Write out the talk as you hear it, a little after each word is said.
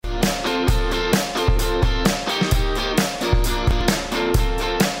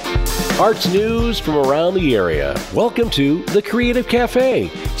arts news from around the area. Welcome to The Creative Cafe,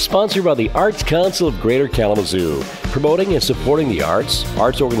 sponsored by the Arts Council of Greater Kalamazoo, promoting and supporting the arts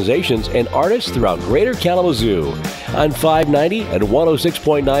organizations, and artists throughout Greater Kalamazoo on 590 and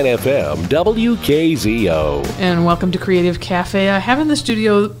 106.9 FM, WKZO. And welcome to Creative Cafe. I have in the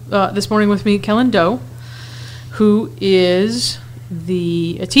studio this morning with me Kellen Doe, who is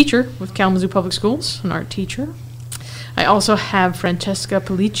a teacher with Kalamazoo Public Schools, an art teacher. I also have Francesca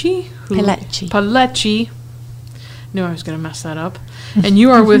Palecci. Palecci. Knew I was going to mess that up. And you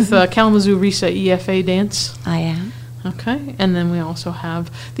are with Kalamazoo RISA EFA Dance. I am. Okay. And then we also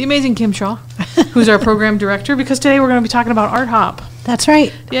have the amazing Kim Shaw, who's our program director, because today we're going to be talking about Art Hop. That's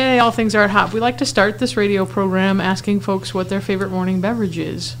right. Yay, all things Art Hop. We like to start this radio program asking folks what their favorite morning beverage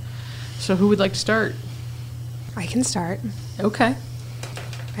is. So who would like to start? I can start. Okay.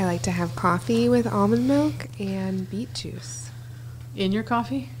 I like to have coffee with almond milk and beet juice. In your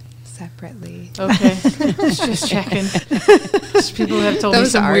coffee? Separately. Okay. Just checking. People have told me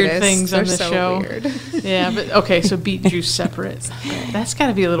some weird things on the show. Weird. Yeah, but okay, so beet juice separate. That's got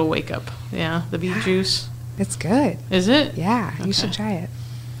to be a little wake up. Yeah, the beet juice. It's good. Is it? Yeah, okay. You should try it.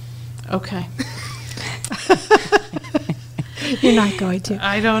 Okay. You're not going to.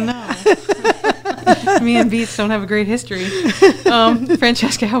 I don't know. Me and beets don't have a great history.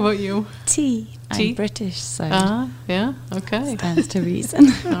 Francesca, how about you? Tea. I'm British, so yeah, okay. Stands to reason.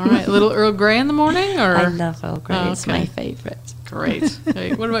 All right, a little Earl Grey in the morning, or I love Earl Grey. It's my favorite. Great.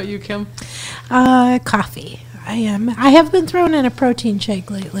 Hey, what about you, Kim? Coffee. I have been throwing in a protein shake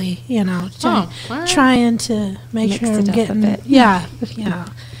lately. Trying to make sure I'm getting. A bit. Yeah,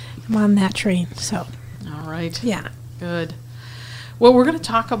 I'm on that train. So. All right. Yeah. Good. Well, we're going to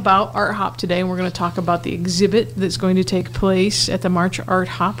talk about Art Hop today, and we're going to talk about the exhibit that's going to take place at the March Art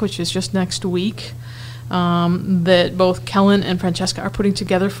Hop, which is just next week, that both Kellen and Francesca are putting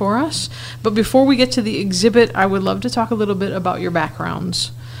together for us. But before we get to the exhibit, I would love to talk a little bit about your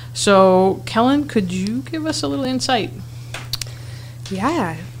backgrounds. So, Kellen, could you give us a little insight?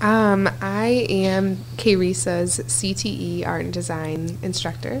 Yeah. I am KRISA's CTE art and design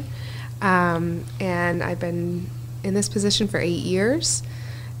instructor, and I've been in this position for 8 years,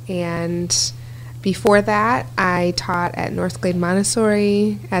 and before that I taught at Northglade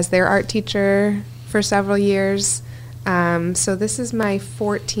Montessori as their art teacher for several years. So this is my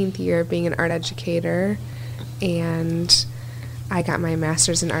 14th year being an art educator, and I got my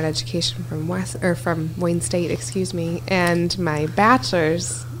master's in art education from Wayne State, and my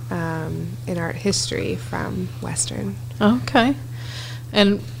bachelor's in art history from Western. Okay.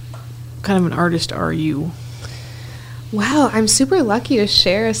 And what kind of an artist are you? Well, I'm super lucky to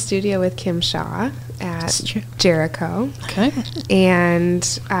share a studio with Kim Shaw at Jericho. Okay. And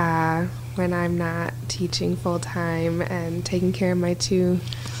when I'm not teaching full-time and taking care of my 2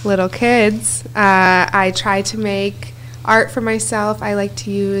 little kids, I try to make art for myself. I like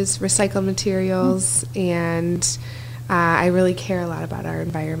to use recycled materials, and I really care a lot about our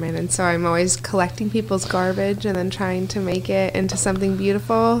environment. And so I'm always collecting people's garbage and then trying to make it into something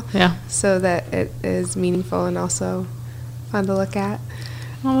beautiful, so that it is meaningful and also fun to look at.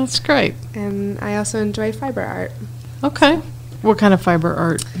 Oh, that's great. And I also enjoy fiber art. Okay. What kind of fiber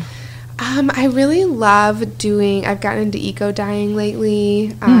art? I really love I've gotten into eco-dyeing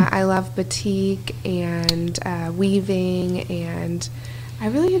lately. I love batik and weaving, and I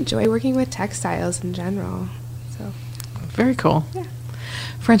really enjoy working with textiles in general. So, very cool. Yeah.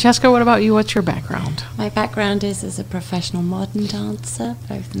 Francesca, what about you? What's your background? My background is as a professional modern dancer,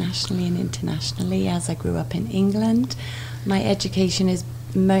 both nationally and internationally, as I grew up in England. My education is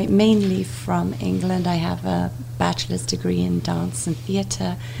mainly from England. I have a bachelor's degree in dance and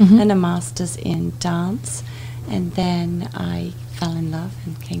theatre and a master's in dance. And then I fell in love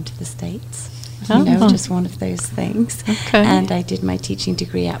and came to the States. Just one of those things. Okay. And I did my teaching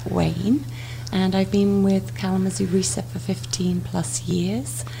degree at Wayne. And I've been with Kalamazoo RISA for 15 plus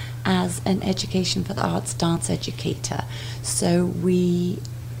years as an education for the arts dance educator. So we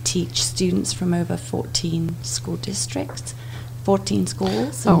teach students from over 14 school districts, 14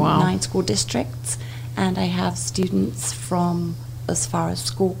 schools, and 9 school districts. And I have students from as far as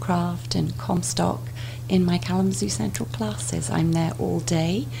Schoolcraft and Comstock in my Kalamazoo Central classes. I'm there all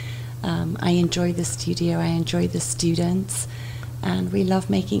day. I enjoy the studio, I enjoy the students, and we love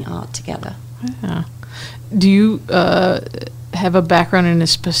making art together. Yeah. Do you have a background in a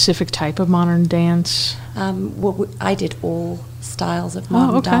specific type of modern dance? I did all styles of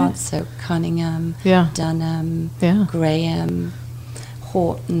modern dance, so Cunningham, Dunham, Graham,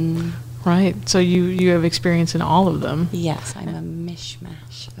 Horton, Right. So you have experience in all of them. Yes, I'm a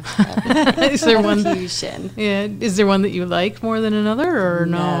mishmash of everything. Is there one fusion? Yeah. Is there one that you like more than another, or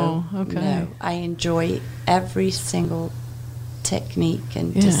no? Okay. No, I enjoy every single technique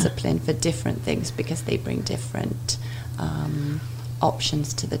and discipline for different things because they bring different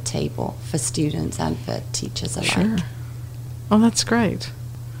options to the table for students and for teachers alike. Sure. Oh, that's great.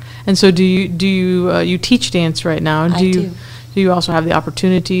 And so, do you teach dance right now? I do. Do you also have the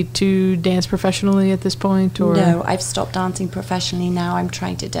opportunity to dance professionally at this point? Or? No, I've stopped dancing professionally now. I'm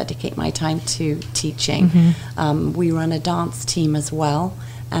trying to dedicate my time to teaching. We run a dance team as well,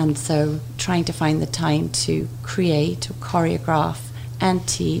 and so trying to find the time to create or choreograph and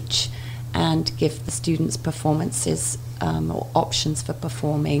teach and give the students performances or options for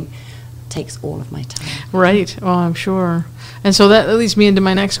performing takes all of my time. Right. Well, I'm sure. And so that leads me into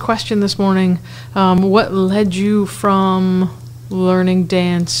my next question this morning. What led you from learning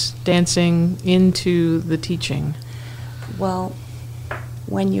dancing into the teaching? Well,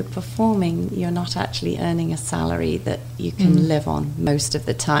 when you're performing, you're not actually earning a salary that you can live on most of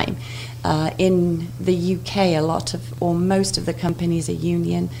the time. In the UK, most of the companies are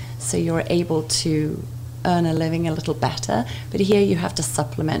union, so you're able to earn a living a little better. But here you have to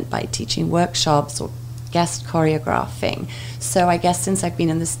supplement by teaching workshops or guest choreographing. So I guess since I've been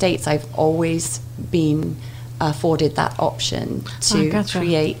in the States, I've always been afforded that option to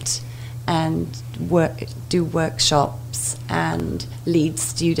create and do workshops and lead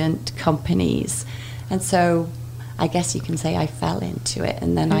student companies. And so I guess you can say I fell into it,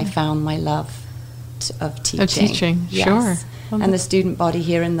 and then I found my love of teaching. Of teaching, yes. Sure. And the student body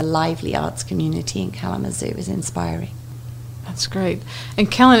here in the lively arts community in Kalamazoo is inspiring. That's great.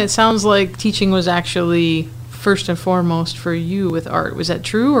 And Kellen, it sounds like teaching was actually first and foremost for you with art. Was that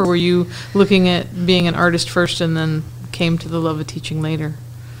true, or were you looking at being an artist first and then came to the love of teaching later?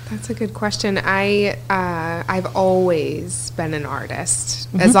 That's a good question. I've always been an artist,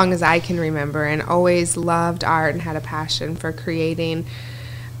 as long as I can remember, and always loved art and had a passion for creating.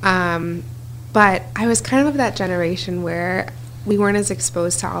 But I was kind of that generation where we weren't as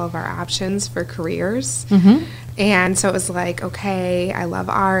exposed to all of our options for careers. And so it was like, okay, I love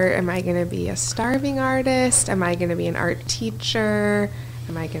art. Am I going to be a starving artist? Am I going to be an art teacher?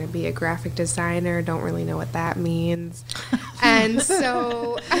 Am I going to be a graphic designer? Don't really know what that means. And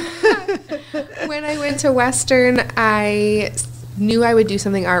so when I went to Western, I knew I would do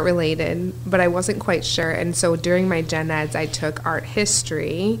something art related, but I wasn't quite sure. And so during my gen eds, I took art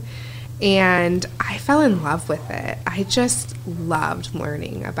history, and I fell in love with it. I just loved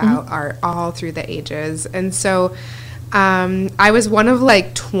learning about art all through the ages. And so I was one of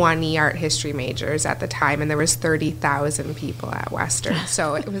like 20 art history majors at the time, and there was 30,000 people at Western.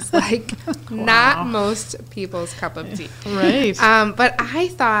 So it was like not most people's cup of tea. Right. But I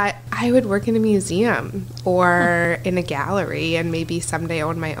thought I would work in a museum or in a gallery and maybe someday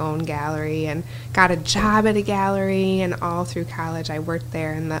own my own gallery, and got a job at a gallery. And all through college I worked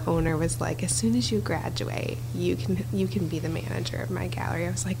there, and the owner was like, as soon as you graduate, you can be the manager of my gallery.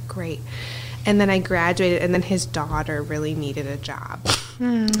 I was like, great. And then I graduated, and then his daughter really needed a job.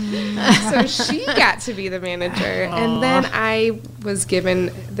 So she got to be the manager. And then I was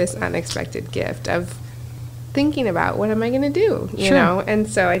given this unexpected gift of thinking about, what am I going to do, you know? And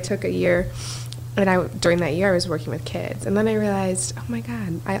so I took a year, and during that year I was working with kids. And then I realized, oh my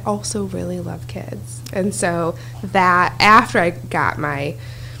God, I also really love kids. And so that, after I got my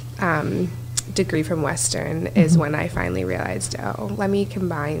degree from Western, is when I finally realized, let me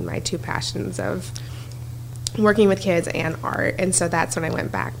combine my two passions of working with kids and art. And so that's when I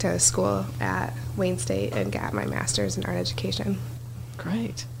went back to school at Wayne State and got my master's in art education.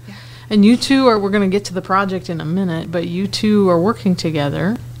 Great. Yeah. And you two we're going to get to the project in a minute, but you two are working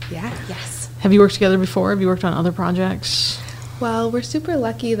together. Yeah. Yes. Have you worked together before? Have you worked on other projects? Well, we're super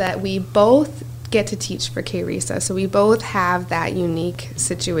lucky that we both get to teach for KRESA. So we both have that unique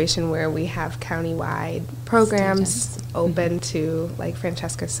situation where we have countywide programs open to, like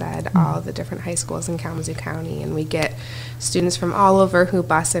Francesca said, all the different high schools in Kalamazoo County, and we get students from all over who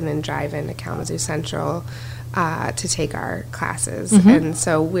bus in and drive into Kalamazoo Central to take our classes. And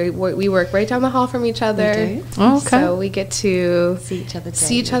so we work right down the hall from each other. We do. Oh, okay. So we get to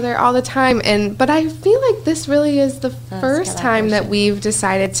See each other all the time. But I feel like this really is the first time that we've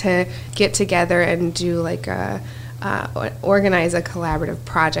decided to get together and do like organize a collaborative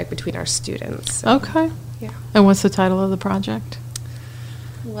project between our students. So, Okay. yeah. And what's the title of the project?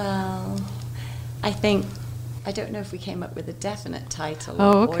 Well, I don't know if we came up with a definite title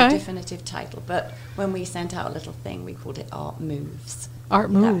Oh, or okay. a definitive title, but when we sent out a little thing, we called it Art Moves. Art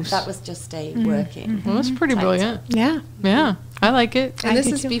Moves. That was just a working. Well, that's pretty brilliant. Yeah. Yeah, I like it. And this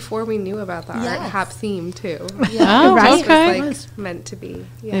is before we knew about the Art Hop theme, too. Yeah. Oh, Right. okay. It was like meant to be.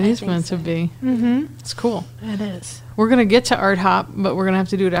 Yeah. It is think meant so. to be. Mm-hmm. It's cool. It is. We're going to get to Art Hop, but we're going to have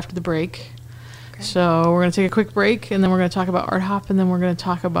to do it after the break. So we're going to take a quick break, and then we're going to talk about Art Hop, and then we're going to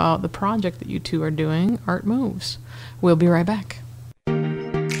talk about the project that you two are doing, Art Moves. We'll be right back.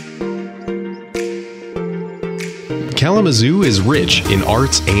 Kalamazoo is rich in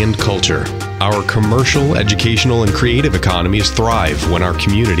arts and culture. Our commercial, educational, and creative economies thrive when our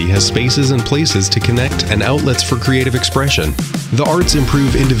community has spaces and places to connect and outlets for creative expression. The arts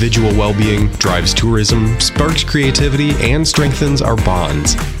improve individual well-being, drives tourism, sparks creativity, and strengthens our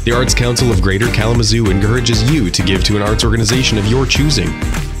bonds. The Arts Council of Greater Kalamazoo encourages you to give to an arts organization of your choosing.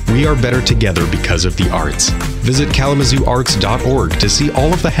 We are better together because of the arts. Visit KalamazooArts.org to see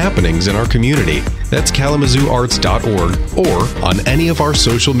all of the happenings in our community. That's KalamazooArts.org or on any of our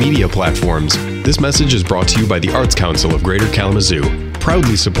social media platforms. This message is brought to you by the Arts Council of Greater Kalamazoo,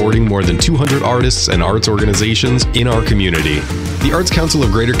 proudly supporting more than 200 artists and arts organizations in our community. The Arts Council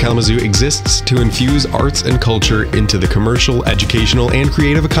of Greater Kalamazoo exists to infuse arts and culture into the commercial, educational, and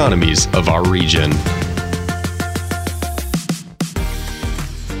creative economies of our region.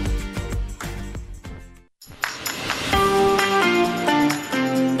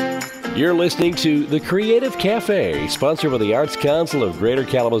 You're listening to The Creative Cafe, sponsored by the Arts Council of Greater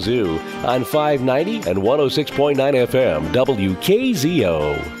Kalamazoo on 590 and 106.9 FM,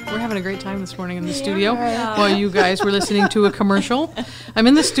 WKZO. We're having a great time this morning in the studio while you guys were listening to a commercial. I'm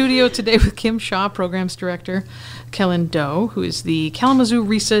in the studio today with Kim Shaw, Programs Director, Kellen Doe, who is the Kalamazoo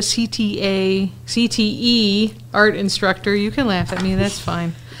RISA CTE art instructor. You can laugh at me, that's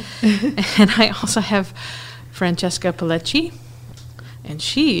fine. And I also have Francesca Pilecci, and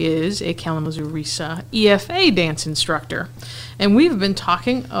she is a Kalamazoo RISA EFA dance instructor. And we've been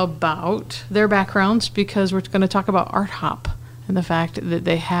talking about their backgrounds because we're going to talk about Art Hop and the fact that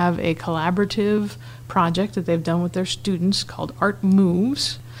they have a collaborative project that they've done with their students called Art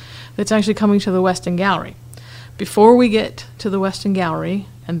Moves that's actually coming to the Weston Gallery. Before we get to the Weston Gallery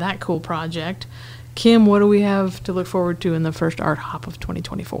and that cool project, Kim, what do we have to look forward to in the first Art Hop of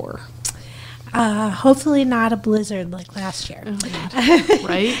 2024? Hopefully not a blizzard like last year.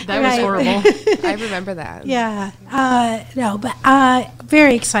 Right? That was horrible. I remember that. Yeah. No, but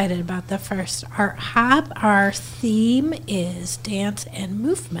very excited about the first Art Hop. Our theme is dance and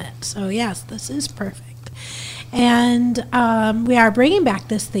movement. So, yes, this is perfect. And we are bringing back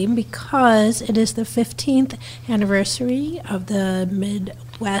this theme because it is the 15th anniversary of the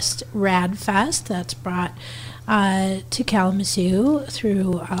Midwest Rad Fest that's brought to Kalamazoo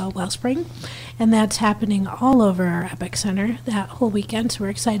through Wellspring, and that's happening all over our Epic Center that whole weekend, so we're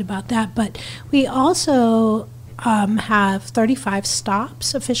excited about that. But we also have 35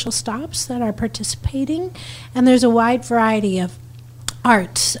 stops, official stops, that are participating, and there's a wide variety of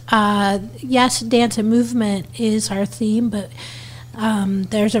arts. Yes, dance and movement is our theme, but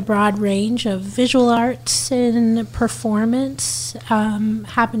there's a broad range of visual arts and performance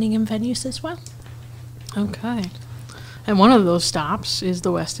happening in venues as well. Okay. And one of those stops is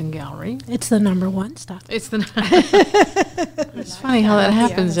the Weston Gallery. It's the number one stop. It's funny how that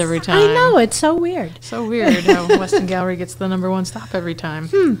happens every time. I know, it's so weird. So weird how Weston Gallery gets the number one stop every time.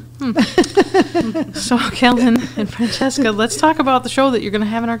 So, Kellen and Francesca, let's talk about the show that you're going to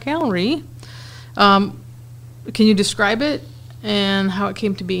have in our gallery. Can you describe it and how it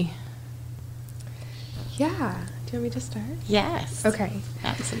came to be? Yeah. Do you want me to start? Yes. Okay.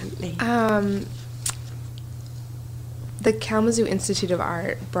 Absolutely. The Kalamazoo Institute of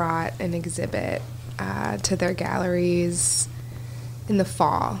Art brought an exhibit to their galleries in the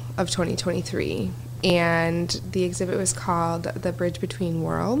fall of 2023. And the exhibit was called The Bridge Between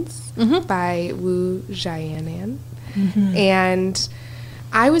Worlds by Wu Jianan. And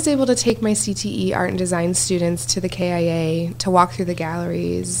I was able to take my CTE art and design students to the KIA to walk through the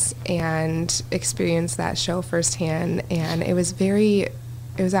galleries and experience that show firsthand. And it was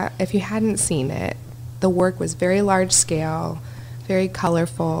if you hadn't seen it, the work was very large scale, very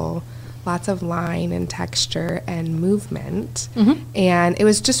colorful, lots of line and texture and movement. And it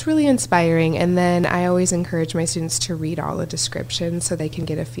was just really inspiring. And then I always encourage my students to read all the descriptions so they can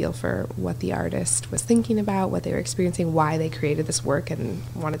get a feel for what the artist was thinking about, what they were experiencing, why they created this work and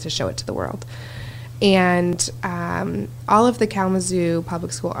wanted to show it to the world. And all of the Kalamazoo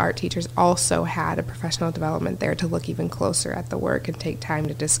Public School art teachers also had a professional development there to look even closer at the work and take time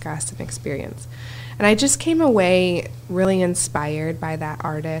to discuss and experience. And I just came away really inspired by that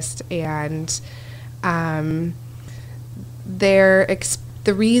artist and their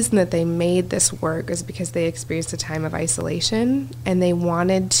the reason that they made this work is because they experienced a time of isolation, and they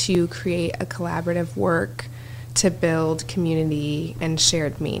wanted to create a collaborative work to build community and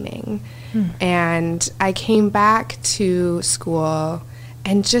shared meaning. And I came back to school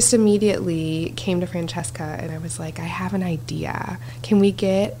and just immediately came to Francesca, and I was like, I have an idea. Can we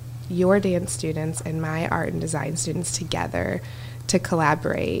get your dance students and my art and design students together to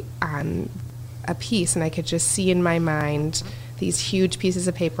collaborate on a piece? And I could just see in my mind these huge pieces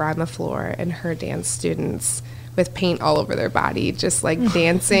of paper on the floor and her dance students with paint all over their body, just like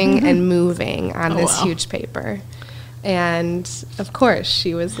dancing and moving on this huge paper. And of course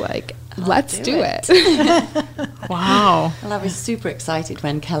she was like, let's do it. Wow. Well, I was super excited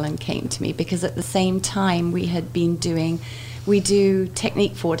when Kellen came to me, because at the same time we had been we do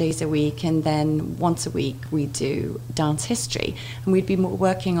technique 4 days a week, and then once a week we do dance history. And we'd been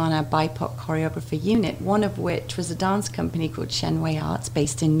working on a BIPOC choreographer unit, one of which was a dance company called Shenway Arts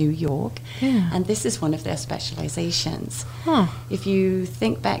based in New York. And this is one of their specializations. If you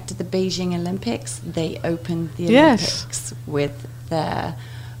think back to the Beijing Olympics, they opened the Olympics with their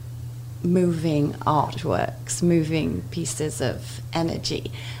moving artworks, moving pieces of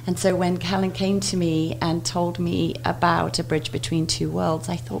energy. And so when Callan came to me and told me about A Bridge Between Two Worlds,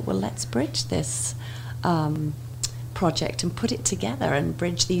 I thought, well, let's bridge this project and put it together and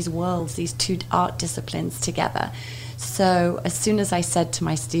bridge these worlds, these two art disciplines together. So as soon as I said to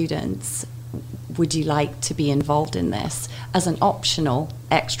my students, would you like to be involved in this as an optional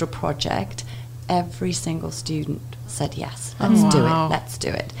extra project, every single student said yes, let's do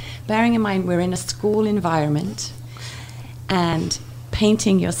it. Bearing in mind we're in a school environment, and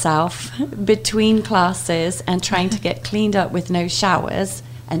painting yourself between classes and trying to get cleaned up with no showers,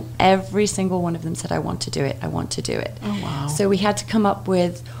 and every single one of them said, I want to do it, I want to do it. So we had to come up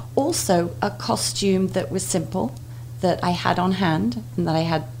with also a costume that was simple, that I had on hand and that I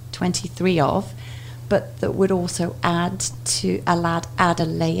had 23 of, but that would also add a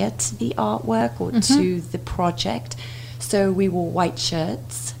layer to the artwork or to the project. So we wore white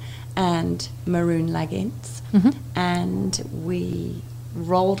shirts and maroon leggings, and we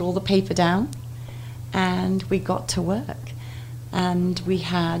rolled all the paper down, and we got to work. And we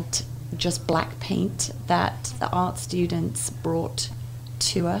had just black paint that the art students brought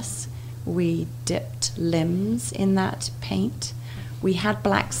to us. We dipped limbs in that paint. We had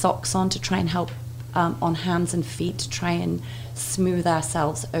black socks on to try and help on hands and feet, to try and smooth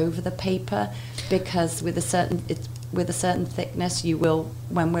ourselves over the paper, because with a certain thickness, you will,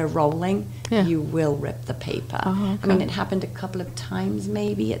 when we're rolling, you will rip the paper. I mean, it happened a couple of times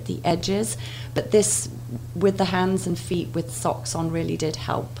maybe at the edges, but this, with the hands and feet with socks on, really did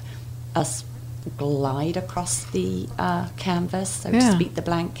help us glide across the canvas, so to speak, the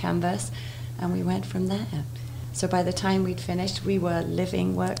blank canvas, and we went from there. So by the time we'd finished, we were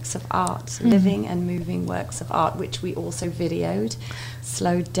living works of art, living and moving works of art, which we also videoed,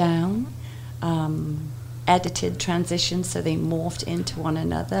 slowed down, edited transitions so they morphed into one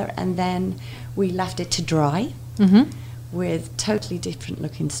another, and then we left it to dry with totally different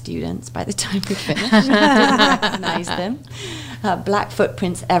looking students by the time we finished. I didn't recognize them. Black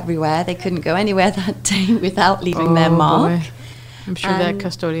footprints everywhere. They couldn't go anywhere that day without leaving their mark. Boy. I'm sure that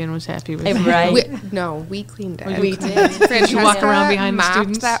custodian was happy with it. Right. We cleaned it. We did. You walk around behind the mopped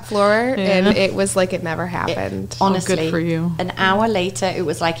students? that floor, and it was like it never happened. Honestly, good for you. An hour later, it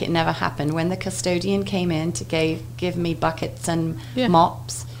was like it never happened. When the custodian came in to give me buckets and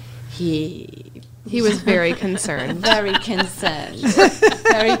mops, He was very concerned. Very concerned.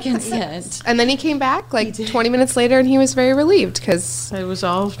 Very concerned. And then he came back like 20 minutes later, and he was very relieved because It was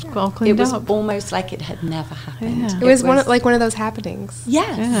all It cleaned was up. almost like it had never happened. it was one of those happenings.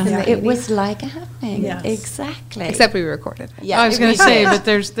 Yes, Yeah. it was like a happening. Yes. Exactly. Except we recorded it. Yeah, I was going we to say, did. but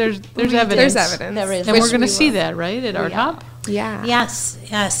there's evidence. There's evidence. There is. And we're Which going to we see will. that, right, at Art Hop? Yeah. Yes,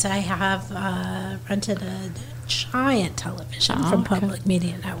 I have rented a giant television from Public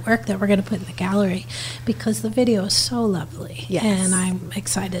Media Network that we're going to put in the gallery because the video is so lovely. Yes. And I'm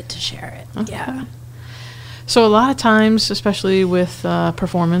excited to share it. Yeah. So a lot of times, especially with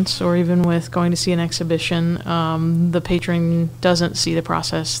performance or even with going to see an exhibition, the patron doesn't see the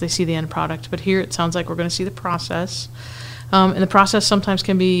process, they see the end product. But here it sounds like we're going to see the process. And the process sometimes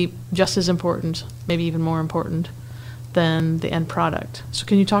can be just as important, maybe even more important than the end product. So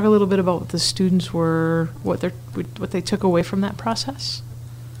can you talk a little bit about what the students were, what they took away from that process?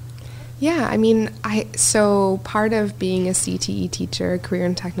 Yeah, I mean, so part of being a CTE teacher, career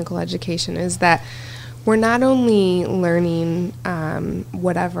and technical education, is that we're not only learning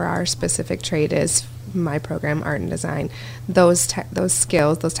whatever our specific trade is, my program, art and design, those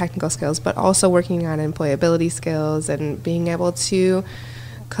skills, those technical skills, but also working on employability skills and being able to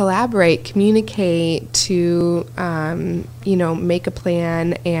collaborate, communicate, to, make a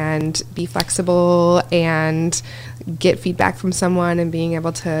plan and be flexible and get feedback from someone and being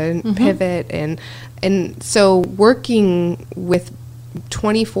able to pivot. And so working with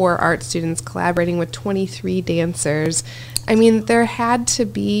 24 art students, collaborating with 23 dancers, I mean, there had to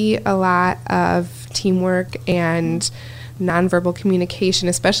be a lot of teamwork and nonverbal communication,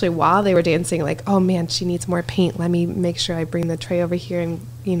 especially while they were dancing, like, oh man, she needs more paint. Let me make sure I bring the tray over here and,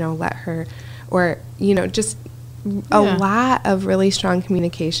 let her, or, just a lot of really strong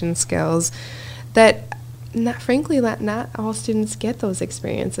communication skills that not all students get those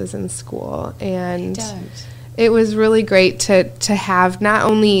experiences in school. And they don't. It was really great to have, not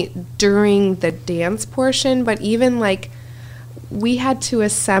only during the dance portion, but even like we had to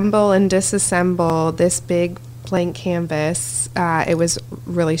assemble and disassemble this big blank canvas. It was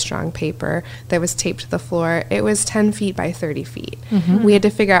really strong paper that was taped to the floor. It was 10 feet by 30 feet. We had to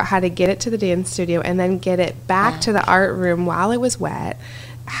figure out how to get it to the dance studio and then get it back to the art room while it was wet,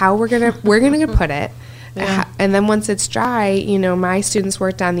 how we're gonna put it. Yeah. And then once it's dry, my students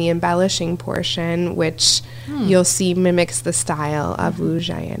worked on the embellishing portion, which you'll see mimics the style of Wu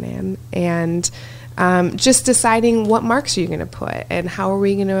Jianan. And just deciding what marks are you going to put and how are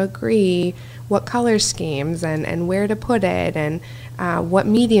we going to agree what color schemes and where to put it and what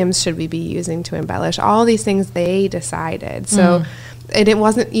mediums should we be using to embellish. All these things they decided. So and it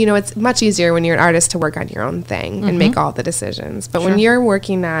wasn't, it's much easier when you're an artist to work on your own thing and make all the decisions. But when you're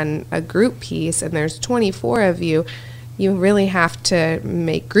working on a group piece and there's 24 of you, you really have to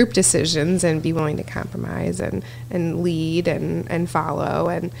make group decisions and be willing to compromise and lead and follow.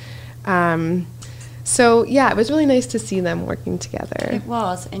 And so, it was really nice to see them working together. It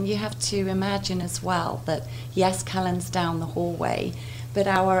was. And you have to imagine as well that, yes, Kellen's down the hallway, but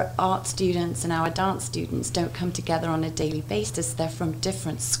our art students and our dance students don't come together on a daily basis. They're from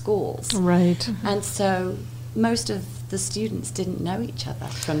different schools. Right. And so most of the students didn't know each other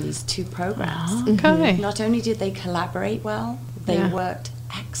from these two programs. Okay. Not only did they collaborate well, they worked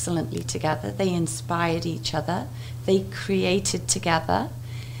excellently together. They inspired each other. They created together.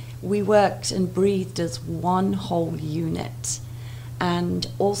 We worked and breathed as one whole unit. And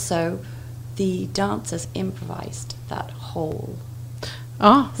also the dancers improvised that whole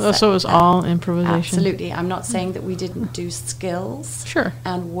so it was all improvisation. Absolutely. I'm not saying that we didn't do skills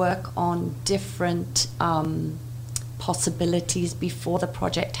and work on different possibilities before the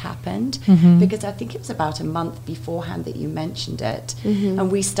project happened, because I think it was about a month beforehand that you mentioned it,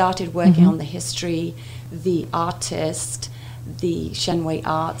 and we started working on the history, the artist, the Shenwei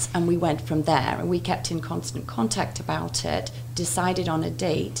arts, and we went from there, and we kept in constant contact about it, decided on a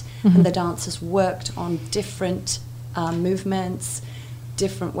date, and the dancers worked on different movements,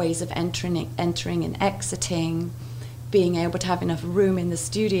 different ways of entering and exiting, being able to have enough room in the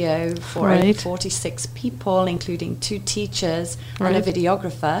studio for only 46 people, including 2 teachers and a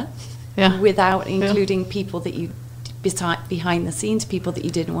videographer, without including people that you, behind the scenes people that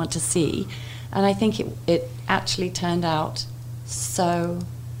you didn't want to see. And I think it actually turned out so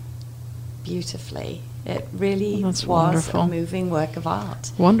beautifully. It really was wonderful. A moving work of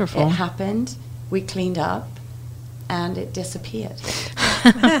art. Wonderful. It happened, we cleaned up, and it disappeared.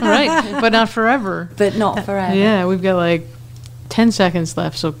 Right, but not forever. But not forever. Yeah, we've got like 10 seconds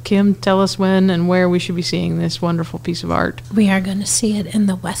left. So Kim, tell us when and where we should be seeing this wonderful piece of art. We are going to see it in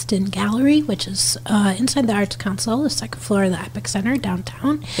the West End Gallery, which is inside the Arts Council, the second floor of the Epic Center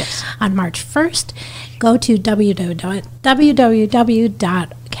downtown. Yes. On March 1st. Go to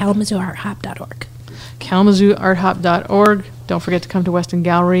www.kalamazooarthop.org. kalamazooarthop.org. Don't forget to come to West End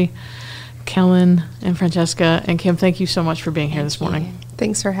Gallery. Kellen and Francesca and Kim, thank you so much for being here this morning.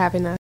 Thanks for having us.